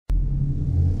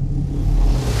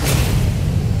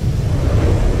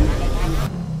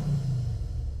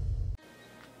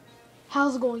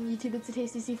How's it going, YouTube? It's a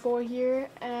Tasty C4 here,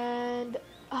 and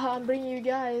I'm bringing you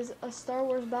guys a Star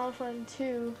Wars Battlefront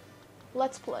 2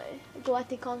 Let's Play, a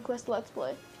Galactic Conquest Let's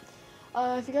Play.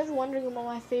 If you guys are wondering what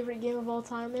my favorite game of all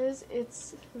time is,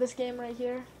 it's this game right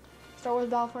here, Star Wars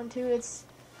Battlefront 2. It's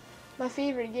my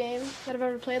favorite game that I've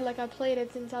ever played. Like, I played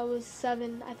it since I was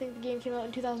 7. I think the game came out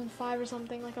in 2005 or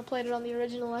something. Like, I played it on the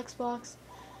original Xbox,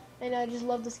 and I just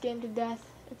love this game to death.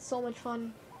 It's so much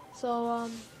fun. So,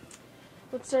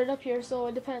 let's start up here. So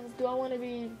it depends. Do I want to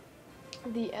be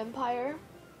the Empire?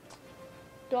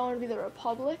 Do I want to be the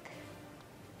Republic?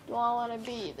 Do I want to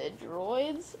be the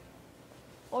droids?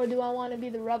 Or do I want to be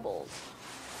the rebels?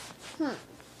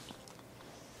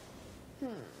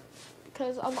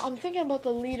 Because I'm thinking about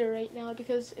the leader right now.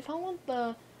 Because if I want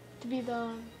if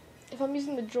I'm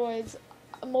using the droids,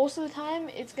 most of the time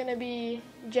it's gonna be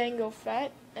Jango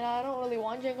Fett, and I don't really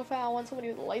want Jango Fett. I want somebody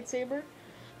with a lightsaber.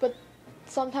 But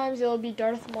sometimes it'll be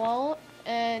Darth Maul,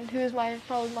 and who's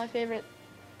probably my favorite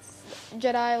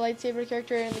Jedi lightsaber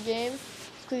character in the game,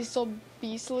 because he's so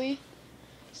beastly.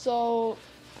 So,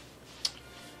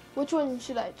 which one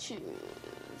should I choose?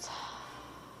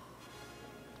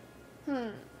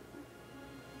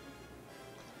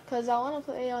 Because I want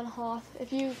to play on Hoth.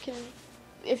 If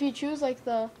you choose like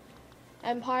the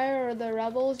Empire or the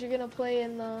Rebels, you're gonna play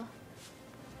in the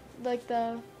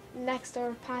next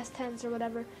or past tense or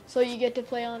whatever, so you get to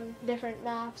play on different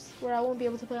maps, where I won't be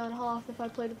able to play on Hoth if I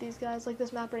played with these guys, like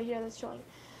this map right here that's showing.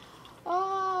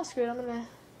 Oh, screw it,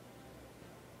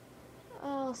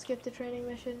 I'll skip the training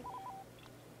mission.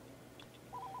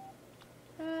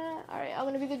 Alright, I'm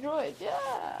gonna be the droid,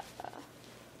 yeah!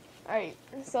 Alright,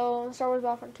 so Star Wars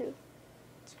Battlefront 2.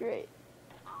 It's great.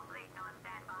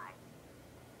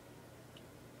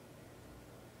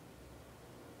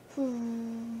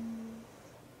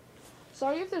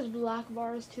 Sorry if there's black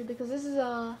bars too, because this is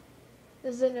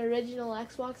an original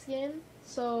Xbox game,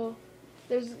 so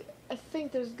I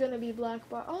think there's gonna be black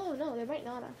bar. Oh no, there might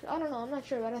not actually. I don't know, I'm not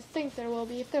sure, but I think there will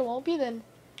be. If there won't be, then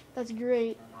that's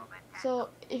great. So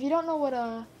if you don't know what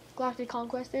a Galactic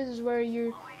Conquest is where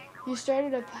you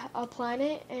started a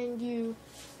planet and you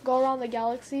go around the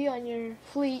galaxy on your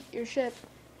fleet, your ship,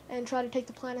 and try to take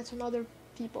the planets from other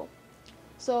people.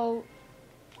 So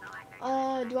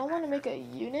do I want to make a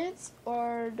unit,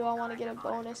 or do I want to get a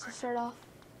bonus to start off?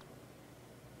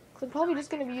 Because I'm probably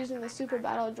just going to be using the super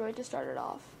battle droid to start it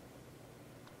off.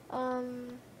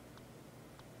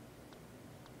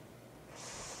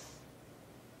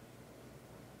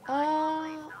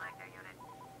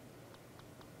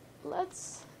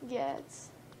 Let's get,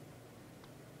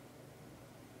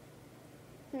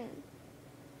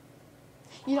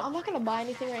 you know, I'm not going to buy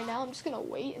anything right now. I'm just going to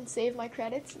wait and save my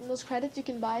credits. And those credits you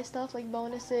can buy stuff like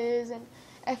bonuses and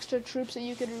extra troops that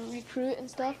you could recruit and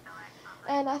stuff.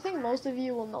 And I think most of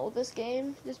you will know this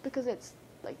game just because it's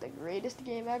like the greatest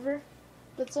game ever.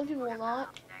 But some people will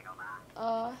not.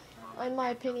 In my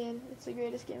opinion, it's the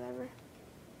greatest game ever.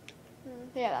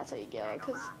 Yeah, that's how you get it.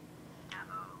 Because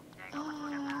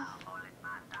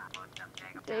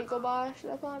Dagobah.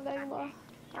 Should I play on Dagobah?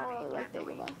 I don't really like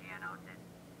Dagobah.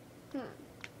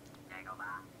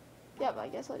 Yep, I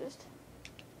guess I'll just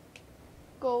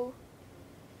go.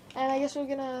 And I guess we're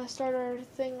gonna start our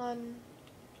thing on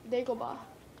Dagobah.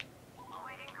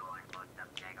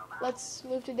 Let's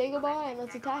move to Dagobah and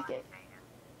let's attack it.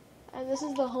 And this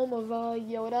is the home of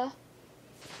Yoda.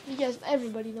 You guys,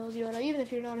 everybody knows Yoda. Even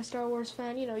if you're not a Star Wars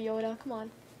fan, you know Yoda. Come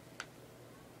on.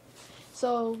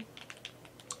 So,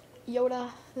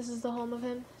 Yoda, this is the home of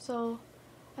him. So,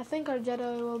 I think our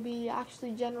Jedi will be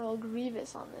actually General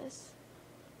Grievous on this.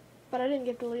 But I didn't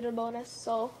get the leader bonus,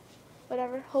 so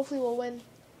whatever. Hopefully we'll win.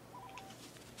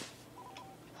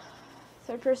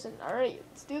 Third person. Alright,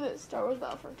 let's do this. Star Wars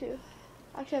Battlefront 2.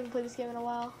 Actually, I haven't played this game in a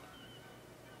while.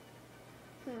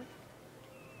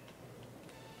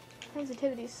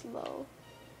 Sensitivity's slow.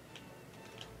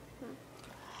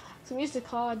 So I'm used to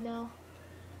COD now.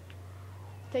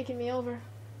 It's taking me over.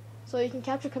 So you can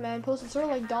capture command posts. It's sort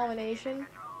of like domination,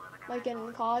 like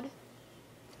in COD,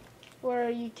 where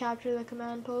you capture the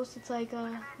command post. It's like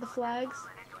the flags.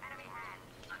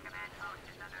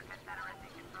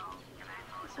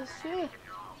 So sweet.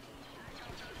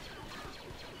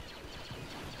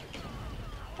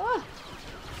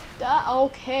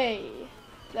 Okay.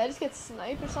 Did I just get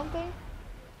sniped or something?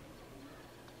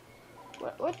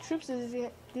 What troops is he?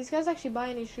 These guys actually buy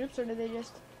any troops, or did they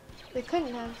just? They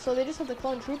couldn't have, so they just have the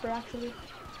clone trooper actually.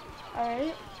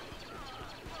 Alright.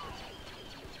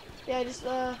 Yeah, just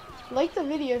like the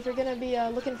video if you're gonna be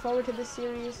looking forward to this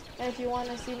series, and if you want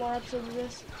to see more episodes of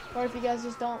this, or if you guys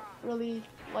just don't really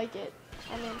like it.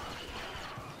 I mean,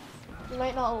 you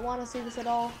might not want to see this at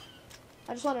all.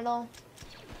 I just want to know.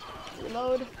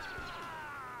 Reload.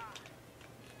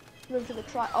 Move to the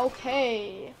try.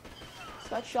 Okay. Just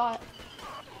got shot.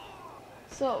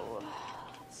 So,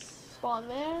 spawn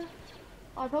there.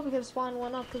 I probably could have spawned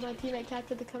one up because my teammate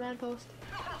captured the command post.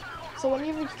 So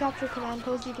whenever you capture a command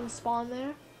post, you can spawn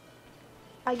there.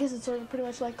 I guess it's sort of pretty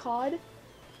much like COD.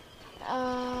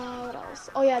 What else?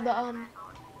 Oh yeah,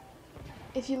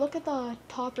 if you look at the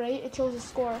top right, it shows a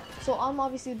score. So I'm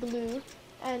obviously blue,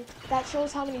 and that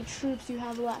shows how many troops you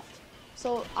have left.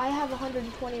 So I have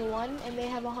 121, and they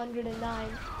have 109,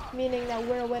 meaning that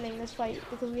we're winning this fight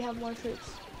because we have more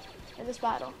troops in this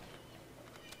battle.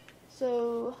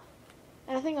 So,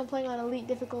 and I think I'm playing on elite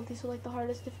difficulty, so like the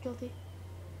hardest difficulty.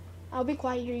 I'll be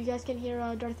quiet here. You guys can hear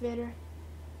Darth Vader.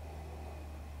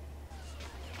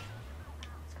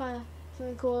 It's kind of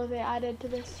something cool they added to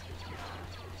this.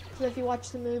 So if you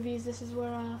watch the movies, this is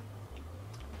where you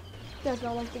guys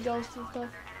know like the ghosts and stuff.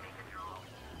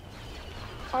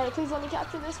 Alright, please let me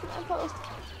capture this command post.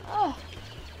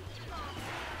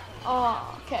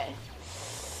 Oh, okay.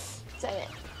 Dang it.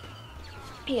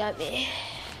 He got me.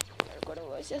 Recording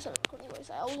voice. Yes, I'm recording voice.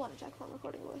 I always want to check for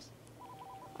recording voice.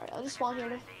 Alright, I'll just spawn here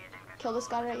to kill this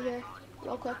guy right here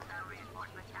real quick.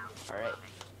 Alright.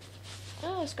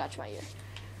 Oh, scratch my ear.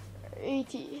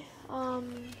 AT.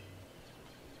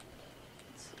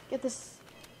 Let's get this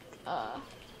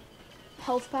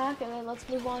health pack, and then let's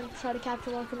move on to try to capture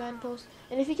more command posts.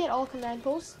 And if you get all command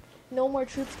posts, no more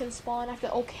troops can spawn after.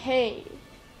 Okay.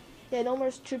 Yeah, no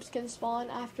more troops can spawn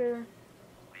after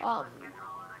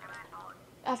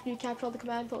you capture all the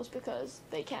command posts because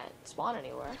they can't spawn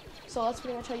anywhere. So that's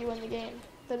pretty much how you win the game.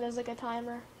 Then there's like a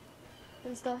timer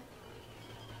and stuff.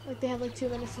 Like they have like 2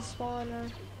 minutes to spawn, or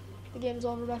the game's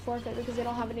over by forfeit because they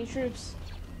don't have any troops.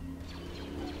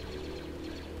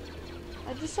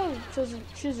 I just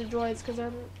choose the droids because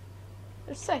they're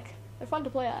sick. They're fun to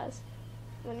play as.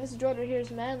 And this droid right here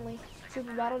is manly.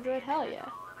 Super battle droid, hell yeah.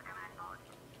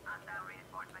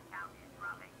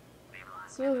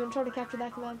 So we're gonna try to capture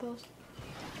that command post.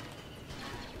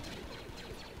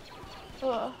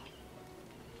 Ugh.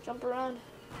 Jump around.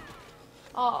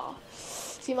 Oh.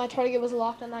 See, my target was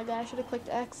locked on that guy. I should have clicked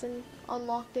X and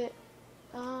unlocked it.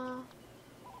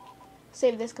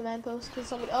 Save this command post because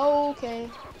somebody. Oh, okay.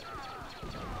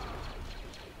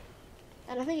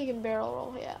 And I think you can barrel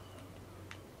roll, yeah.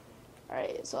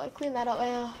 Alright, so I cleaned that up.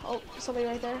 Oh, somebody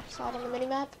right there. Saw it on the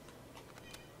mini-map.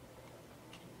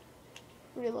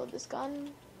 Reload this gun.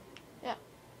 Yeah,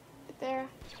 right there.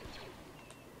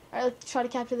 Alright, let's try to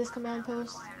capture this command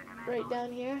post right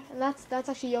down here. And that's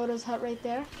actually Yoda's hut right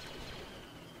there.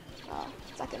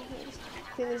 Second, just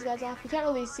clean these guys off. You can't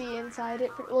really see inside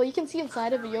it. Well, you can see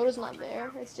inside it, but Yoda's not there.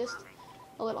 It's just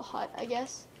a little hut, I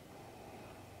guess.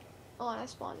 Oh, and I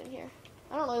spawned in here.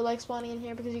 I don't really like spawning in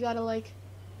here because you gotta like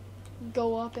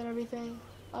go up and everything.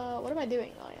 What am I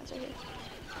doing? Oh yeah, it's right here.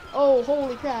 Oh,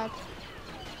 holy crap.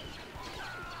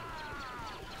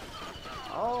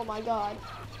 Oh my god.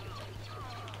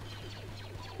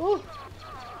 Ooh.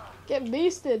 Get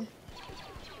beasted.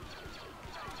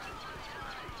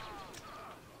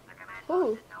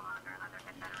 Ooh.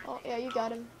 Oh yeah, you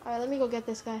got him. Alright, let me go get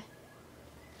this guy.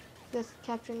 Just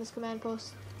capturing this command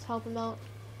post. Let's help him out.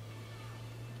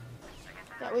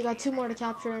 Yeah, we got 2 more to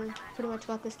capture and pretty much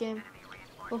got this game.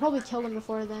 We'll probably kill him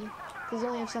before then, because we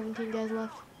only have 17 guys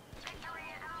left.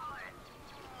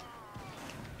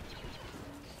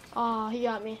 Aw, he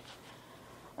got me.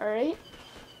 Alright.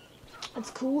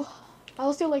 That's cool. I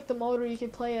also like the mode where you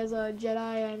could play as a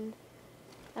Jedi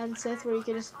and Sith, where you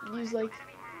could just use like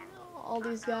all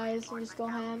these guys and just go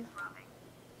ham.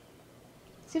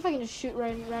 See if I can just shoot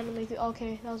randomly through.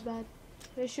 Okay, that was bad.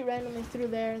 I'm gonna shoot randomly through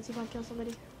there and see if I can kill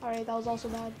somebody. Alright, that was also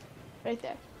bad. Right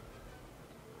there.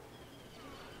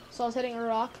 So I was hitting a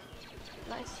rock.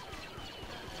 Nice.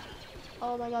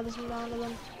 Oh my god, there's a mound of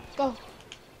them. Go.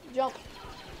 Jump.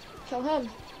 Kill him.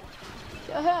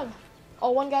 Kill him.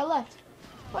 Oh, 1 guy left.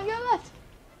 1 guy left.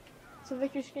 So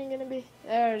victory screen gonna be.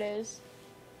 There it is.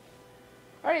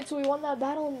 Alright, so we won that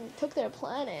battle and took their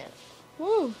planet.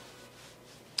 Woo.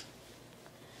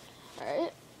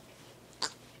 Alright.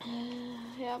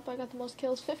 Yep, I got the most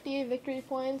kills. 58 victory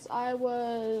points. I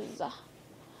was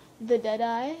the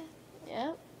Deadeye.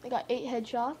 Yeah. I got 8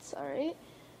 headshots. Alright.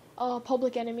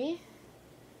 Public enemy.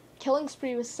 Killing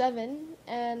spree was 7.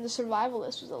 And the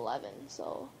survivalist was 11.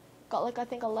 So, got like, I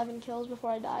think 11 kills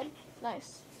before I died.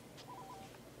 Nice.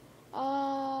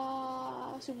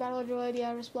 Super battle droid,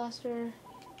 yeah, wrist blaster.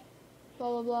 Blah,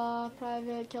 blah, blah.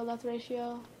 Private, kill death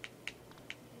ratio.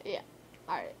 Yeah.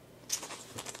 Alright.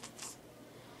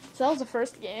 So that was the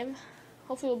first game.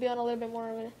 Hopefully we'll be on a little bit more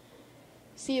of a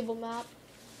seeable map.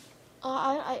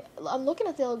 I'm looking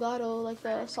at the Elgato, like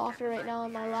the software right now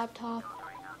on my laptop,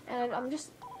 and I'm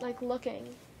just like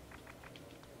looking.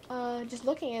 Just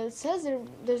looking at it, it says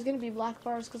there's gonna be black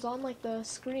bars because on like the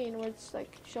screen where it's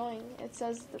like showing, it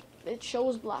says that it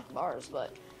shows black bars,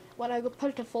 but when I go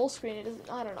put it to full screen, it doesn't.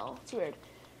 I don't know. It's weird.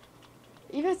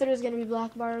 Even if there is gonna be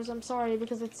black bars, I'm sorry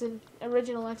because it's an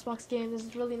original Xbox game.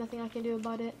 There's really nothing I can do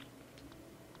about it.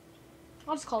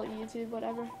 I'll just call it YouTube,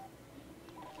 whatever.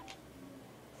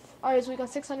 Alright, so we got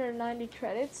 690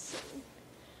 credits.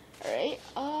 Alright,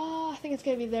 I think it's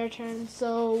gonna be their turn,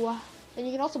 so... And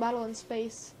you can also battle in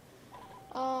space.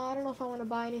 I don't know if I want to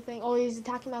buy anything. Oh, he's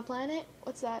attacking my planet?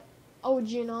 What's that? Oh,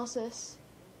 Geonosis.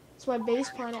 It's my base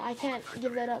planet. I can't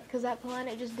give that up, because that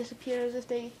planet just disappears if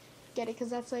they get it, because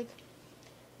that's like...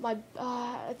 my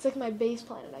it's like my base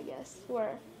planet, I guess,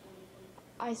 where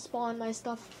I spawn my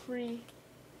stuff free.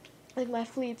 Like my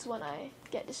fleets when I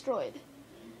get destroyed.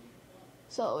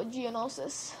 So,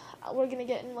 Geonosis. We're gonna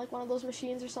get in like one of those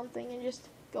machines or something and just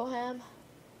go ham.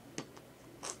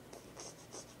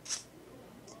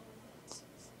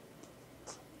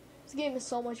 This game is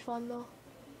so much fun though.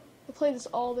 I play this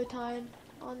all the time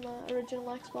on the original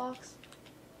Xbox.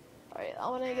 Alright, I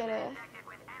wanna get a...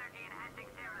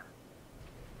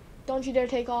 Don't you dare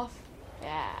take off.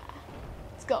 Yeah.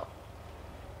 Let's go.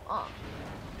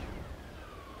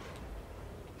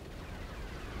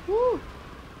 Woo! Look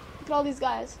at all these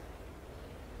guys.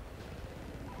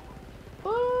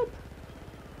 Boop!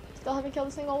 Still haven't killed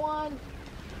a single one.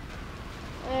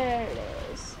 There it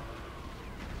is.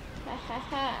 Ha ha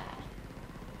ha.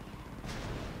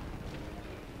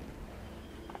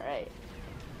 Alright.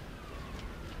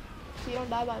 So you don't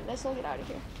die by a missile? Get out of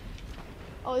here.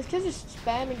 Oh, these kids are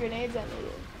spamming grenades at me.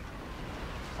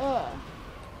 I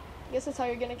guess that's how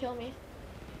you're gonna kill me.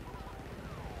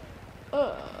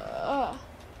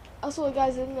 Also,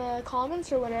 guys, in the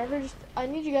comments or whatever, just I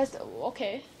need you guys to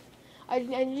I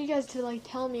need you guys to like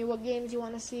tell me what games you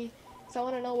want to see, so I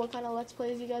want to know what kind of Let's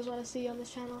Plays you guys want to see on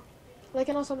this channel. Like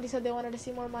I know somebody said they wanted to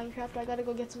see more Minecraft. I gotta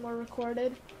go get some more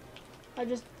recorded. I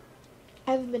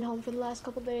haven't been home for the last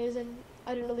couple days, and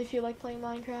I didn't really feel like playing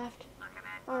Minecraft.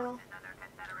 I don't know.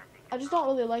 I just don't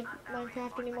really like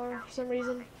Minecraft anymore for some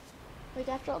reason. Like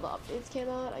after all the updates came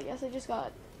out, I guess it just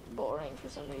got boring for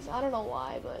some reason. I don't know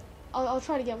why, but I'll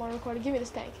try to get more recorded. Give me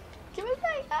this tank. Give me the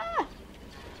tank.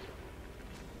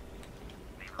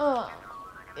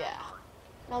 Yeah.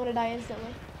 Now I'm gonna die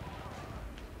instantly.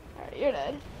 Alright, you're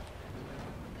dead.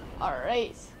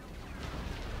 Alright.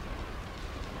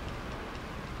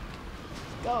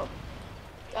 Go.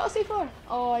 Go, C4.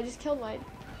 Oh, I just killed my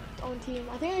own team.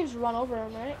 I think I just run over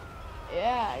him, right?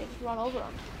 Yeah, I just run over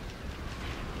him.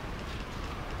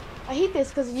 I hate this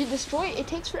because it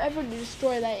takes forever to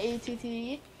destroy that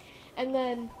ATTE, and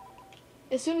then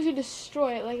as soon as you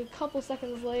destroy it, like a couple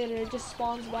seconds later, it just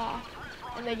spawns back,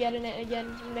 and they get in it again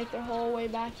and make their whole way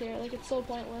back here. Like, it's so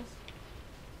pointless.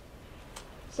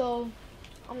 So,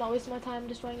 I'm not wasting my time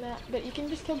destroying that, but you can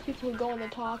just kill people who go in the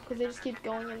top, because they just keep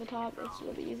going in the top. It's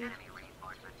really easy.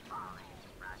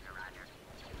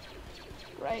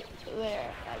 Right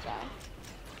there, that guy.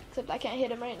 Except I can't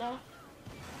hit him right now.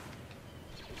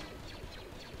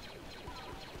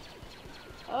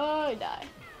 Oh, I die.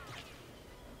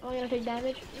 Am I gonna take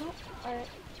damage? Nope. Alright.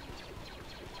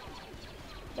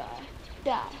 Die.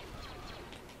 Die.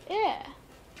 Yeah.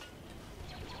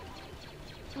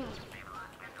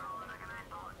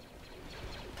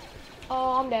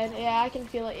 Oh, I'm dead. Yeah, I can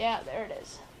feel it. Yeah, there it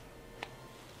is.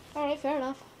 Alright, fair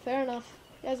enough. Fair enough.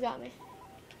 You guys got me.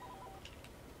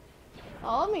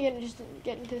 Oh, let me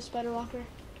get into the spider walker. You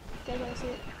guys wanna see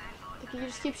it? Like, you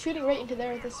just keep shooting right into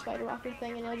there with this spider walker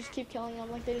thing, and you'll just keep killing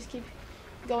them. Like, they just keep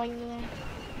going in there.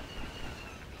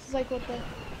 This is like what the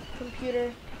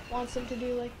computer wants them to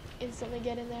do, like, instantly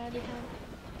get in there every time.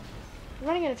 I'm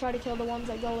not gonna try to kill the ones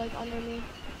that go, like, under me.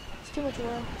 It's too much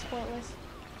work. It's pointless.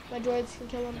 My droids can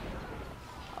kill them.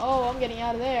 Oh, I'm getting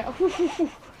out of there.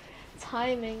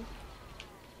 Timing.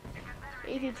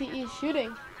 ATTE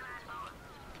shooting.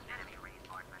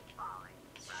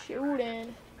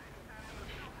 Shooting.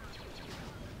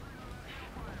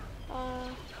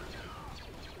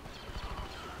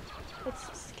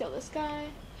 Let's kill this guy.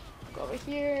 Go over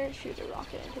here, shoot a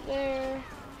rocket into there,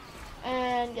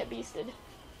 and get beasted.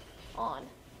 On.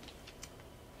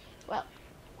 Well.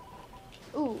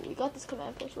 Ooh, we got this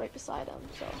command post right beside him,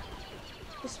 so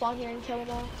just spawn here and kill them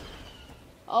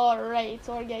all. Alright,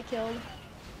 so I get killed.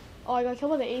 Oh, I got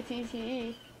killed by the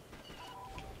ATTE.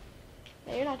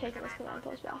 Yeah, you're not taking this command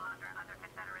post back.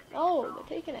 Oh,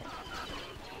 they're taking it.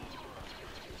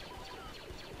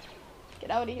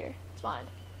 Get out of here. It's mine.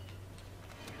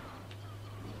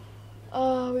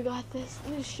 Oh, we got this.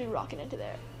 Let me just shoot a rocket into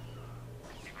there.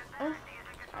 Alright,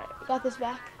 we got this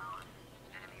back.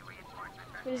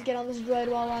 Let me just get on this droid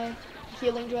while I,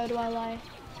 healing droid while I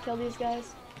kill these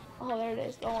guys. Oh, there it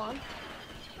is. Go on.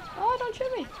 Oh, don't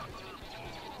shoot me.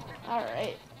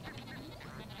 Alright.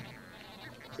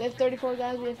 So they have 34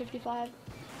 guys, we have 55.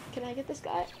 Can I get this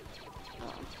guy?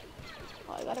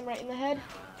 Oh, I got him right in the head.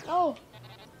 Oh!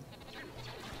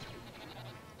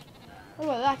 What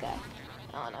about that guy?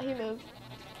 Oh, no, he moved.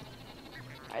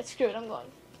 Alright, screw it, I'm going.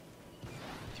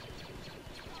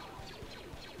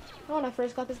 When I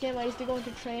first got this game, I used to go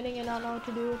into training and not know what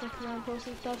to do with the command posts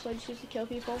and stuff, so I just used to kill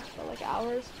people for like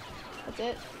hours. That's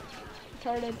it.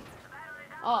 Retarded.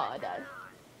 Oh, I died.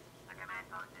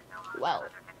 Well.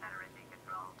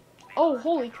 Oh,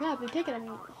 holy crap, they're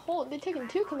taking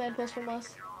 2 command posts from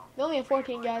us. They only have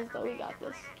 14 guys, though. We got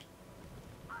this.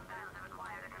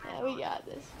 Yeah, we got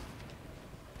this.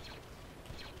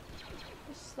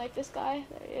 Just snipe this guy.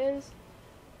 There he is.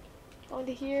 Going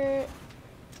to here.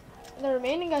 The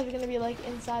remaining guys are going to be, like,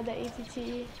 inside the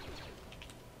ATT.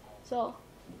 So,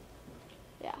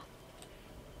 yeah.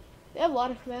 They have a lot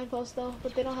of command posts, though,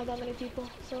 but they don't have that many people,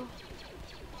 so.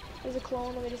 There's a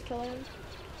clone. Let me just kill him.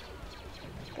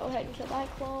 Go ahead and kill that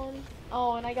clone.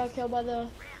 Oh, and I got killed by the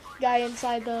guy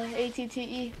inside the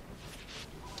ATTE.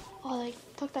 Oh, they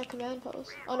took that command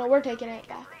post. Oh, no, we're taking it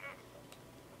back.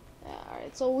 Yeah,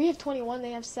 alright, so we have 21,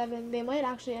 they have 7. They might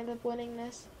actually end up winning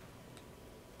this.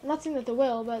 I'm not saying that they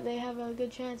will, but they have a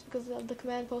good chance because of the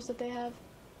command post that they have.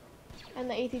 And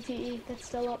the ATTE that's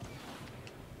still up.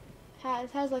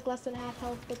 It has like less than half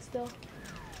health, but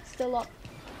still up.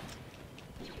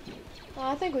 Oh,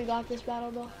 I think we got this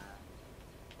battle though.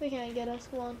 They can't get us,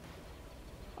 come on.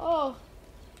 Oh!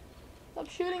 Stop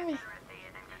shooting me!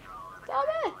 Stop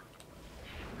it!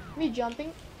 Me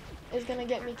jumping is gonna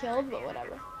get me killed, but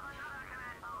whatever.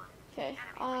 Okay,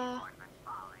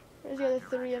 where's the other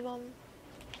 3 of them?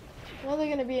 I know they're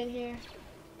gonna be in here.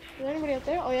 Is there anybody up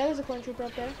there? Oh yeah, there's a clone trooper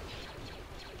up there.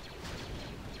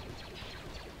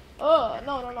 Oh,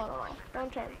 no.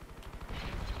 Don't turn.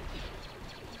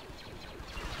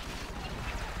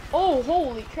 Oh,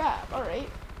 holy crap. Alright.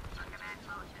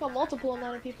 Got multiple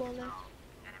amount of people in there.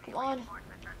 Come on.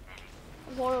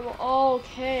 I'm horrible.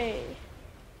 Okay.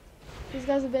 These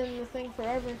guys have been in the thing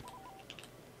forever.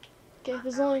 Okay,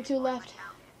 there's only 2 left.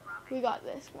 We got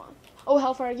this. Come on. Oh,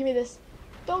 Hellfire, give me this.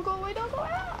 Don't go away, don't go away.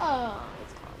 Oh,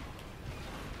 it's gone.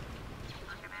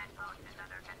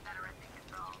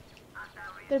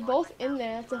 They're both in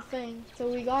there, that's the thing. So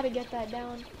we gotta get that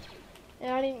down.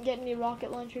 And I didn't get any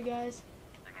rocket launcher, guys.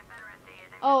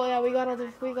 Oh yeah, we got all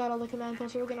the command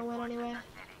posts, so we're gonna win anyway.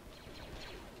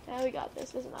 Yeah, we got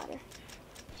this, doesn't matter.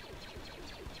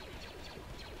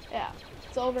 Yeah,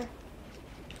 it's over.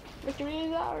 Victory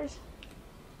is ours.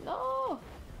 No!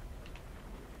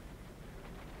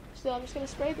 Still, I'm just gonna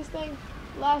spray this thing.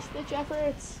 Last ditch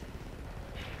efforts.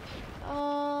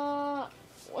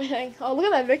 Waiting. Oh, look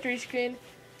at that victory screen.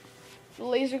 The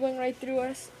laser going right through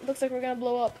us. Looks like we're gonna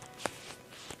blow up.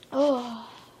 Oh.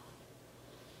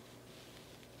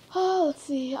 Oh, let's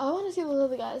see. I want to see those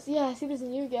other guys. Yeah, I see these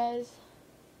new guys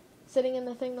sitting in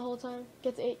the thing the whole time.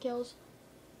 Gets 8 kills.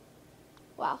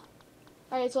 Wow.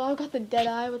 Alright, so I've got the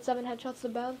Deadeye with 7 headshots. The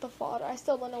Bantha Fodder. I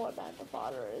still don't know what Bantha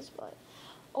Fodder is, but...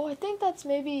 Oh, I think that's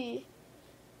maybe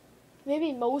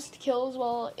most kills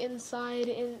while inside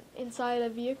a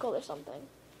vehicle or something.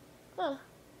 Huh.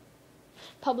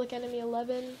 Public Enemy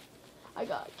 11. I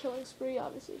got Killing Spree,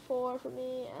 obviously 4 for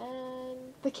me,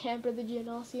 and the Camper, the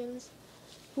Geonosians,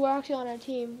 who are actually on our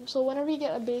team. So whenever you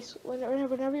get a base,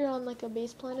 whenever you're on like a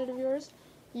base planet of yours,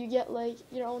 you get like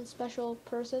your own special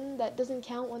person that doesn't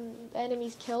count when the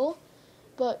enemies kill,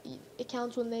 but it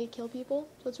counts when they kill people.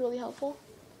 So it's really helpful.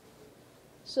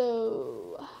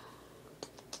 So,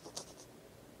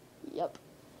 yep.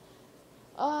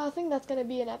 I think that's gonna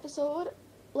be an episode.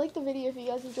 Like the video if you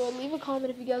guys enjoyed. Leave a comment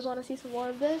if you guys want to see some more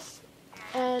of this.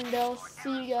 And I'll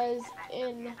see you guys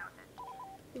in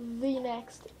the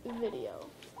next video.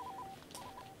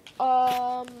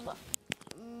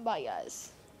 Bye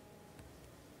guys.